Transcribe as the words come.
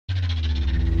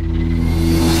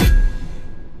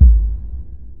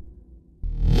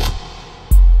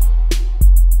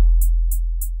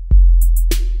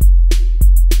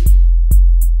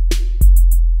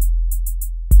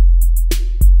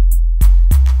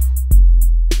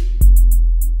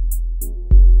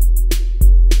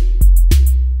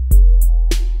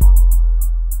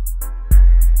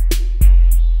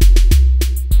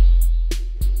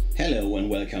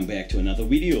welcome back to another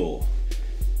video.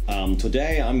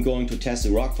 Today I'm going to test the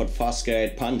Rockford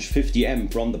Fosgate Punch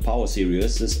 50M from the Power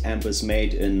series. This amp is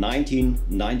made in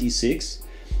 1996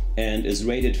 and is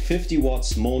rated 50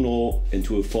 watts mono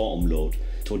into a 4 ohm load.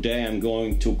 Today I'm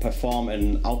going to perform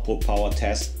an output power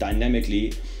test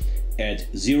dynamically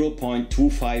at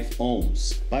 0.25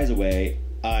 ohms. By the way,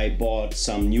 I bought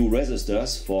some new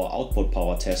resistors for output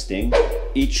power testing.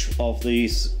 Each of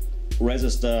these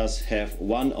resistors have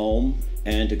 1 ohm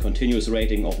and a continuous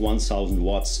rating of 1000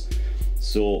 watts.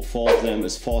 So 4 of them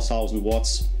is 4000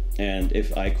 watts, and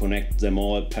if I connect them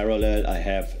all parallel I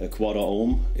have a 1/4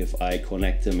 ohm. If I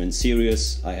connect them in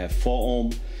series I have 4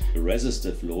 ohm. The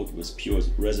resistive load with pure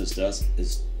resistors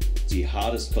is the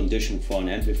hardest condition for an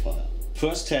amplifier.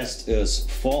 First test is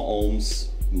 4 ohms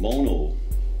mono.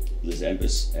 This amp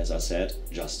is, as I said,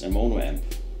 just a mono amp.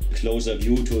 Closer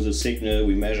view to the signal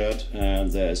we measured,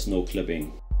 and there is no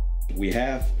clipping. We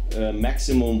have a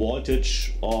maximum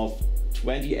voltage of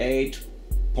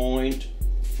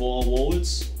 28.4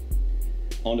 volts.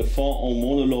 On the 4 ohm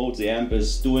mono load the amp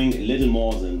is doing a little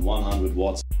more than 100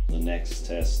 watts. The next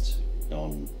test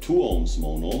on 2 ohms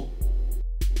mono.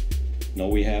 Now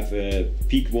we have a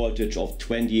peak voltage of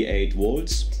 28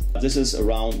 volts. This is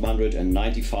around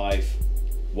 195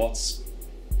 watts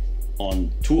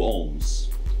on 2 ohms.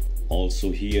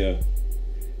 Also here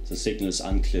the signal is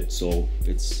unclipped, so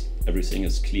everything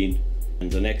is clean.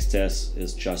 And the next test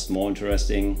is just more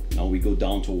interesting. Now we go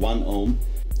down to 1 ohm.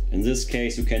 In this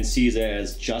case you can see there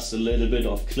is just a little bit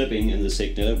of clipping in the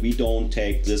signal. We don't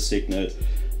take this signal.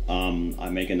 I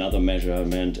make another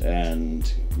measurement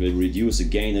and will reduce the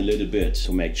gain a little bit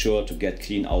to make sure to get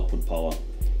clean output power.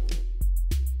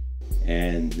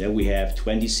 And there we have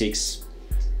 26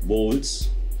 volts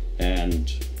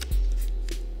and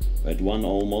at 1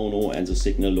 ohm mono, and the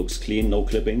signal looks clean, no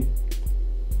clipping.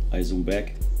 I zoom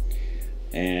back,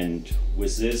 and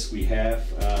with this we have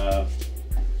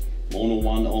mono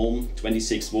 1 ohm,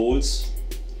 26 volts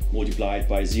multiplied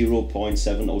by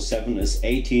 0.707 is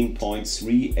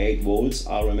 18.38 volts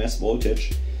RMS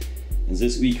voltage, and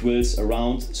this equals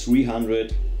around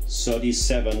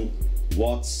 337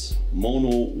 watts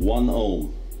mono 1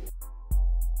 ohm.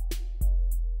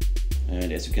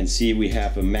 And as you can see we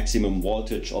have a maximum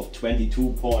voltage of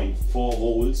 22.4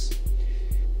 volts,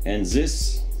 and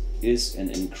this is an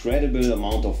incredible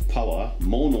amount of power.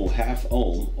 Mono half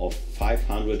ohm of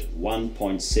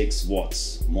 501.6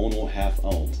 watts, mono half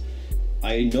ohm.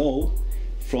 I know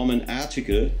from an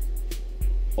article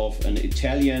of an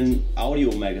Italian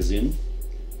audio magazine,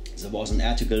 there was an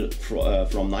article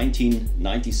from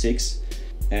 1996,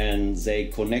 and they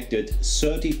connected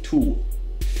 32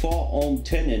 4 ohm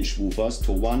 10-inch woofers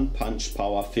to one Punch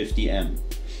Power 50M.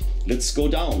 Let's go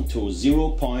down to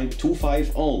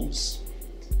 0.25 ohms.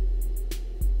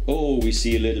 Oh, we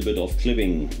see a little bit of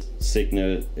clipping.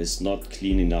 Signal is not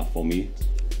clean enough for me.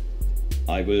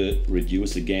 I will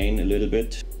reduce the gain a little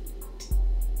bit.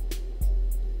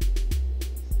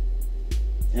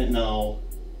 And now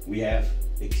we have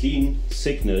a clean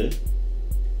signal.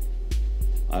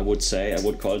 I would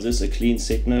call this a clean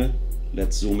signal.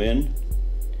 Let's zoom in.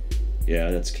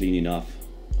 Yeah, that's clean enough.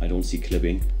 I don't see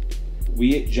clipping.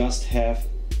 We just have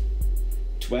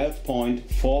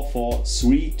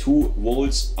 12.4432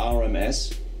 volts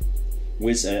RMS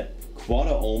with a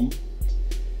 1/4 ohm,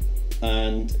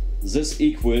 and this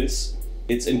equals,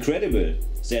 it's incredible,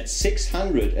 that's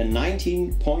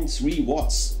 619.3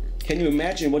 watts. Can you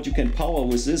imagine what you can power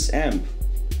with this amp?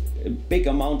 A big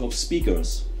amount of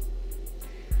speakers.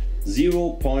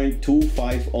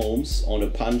 0.25 ohms on a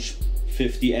Punch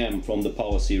 50M from the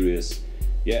Power series.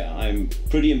 Yeah, I'm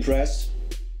pretty impressed.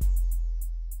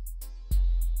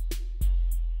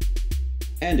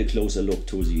 And a closer look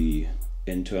to the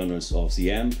internals of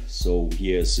the amp. So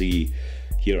here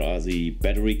are the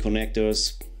battery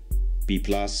connectors, B+,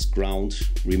 ground,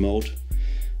 remote,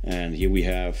 and here we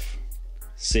have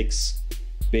 6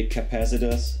 big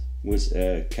capacitors with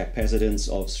a capacitance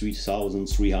of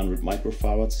 3300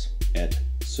 microfarads at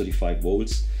 35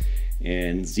 volts.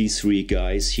 And these 3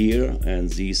 guys here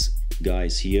and these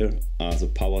guys here are the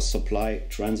power supply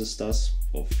transistors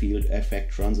or field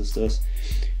effect transistors.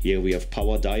 Here we have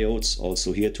power diodes,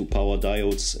 also here 2 power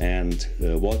diodes, and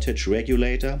a voltage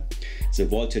regulator. The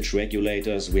voltage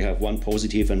regulators, we have 1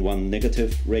 positive and 1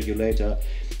 negative regulator.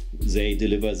 They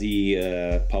deliver the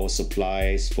power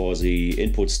supplies for the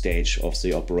input stage of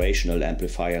the operational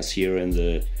amplifiers here in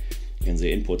the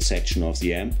input section of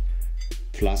the amp.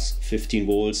 Plus 15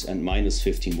 volts and minus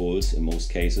 15 volts in most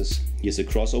cases. Here's a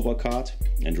crossover card,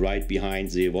 and right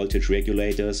behind the voltage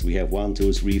regulators we have 1,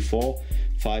 2, 3, 4,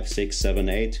 5, 6, 7,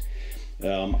 8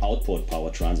 output power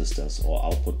transistors or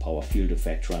output power field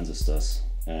effect transistors,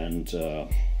 and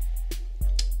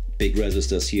big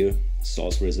resistors here,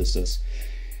 source resistors,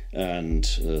 and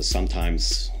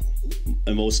sometimes,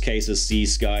 in most cases,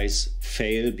 these guys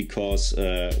fail because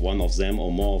one of them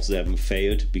or more of them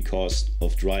failed because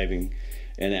of driving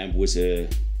an amp with a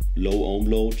low ohm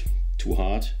load too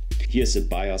hard. Here's a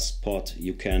bias pot.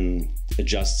 You can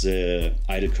adjust the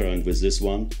idle current with this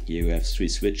one. Here you have 3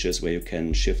 switches where you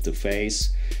can shift the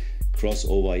phase,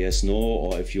 crossover, yes, no,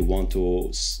 or if you want to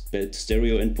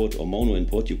stereo input or mono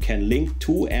input, you can link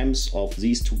 2 amps of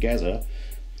these together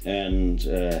and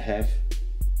have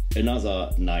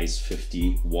another nice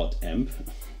 50 watt amp.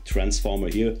 Transformer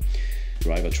here,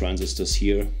 driver transistors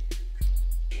here.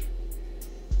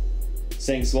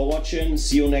 Thanks for watching,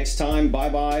 see you next time, bye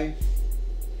bye.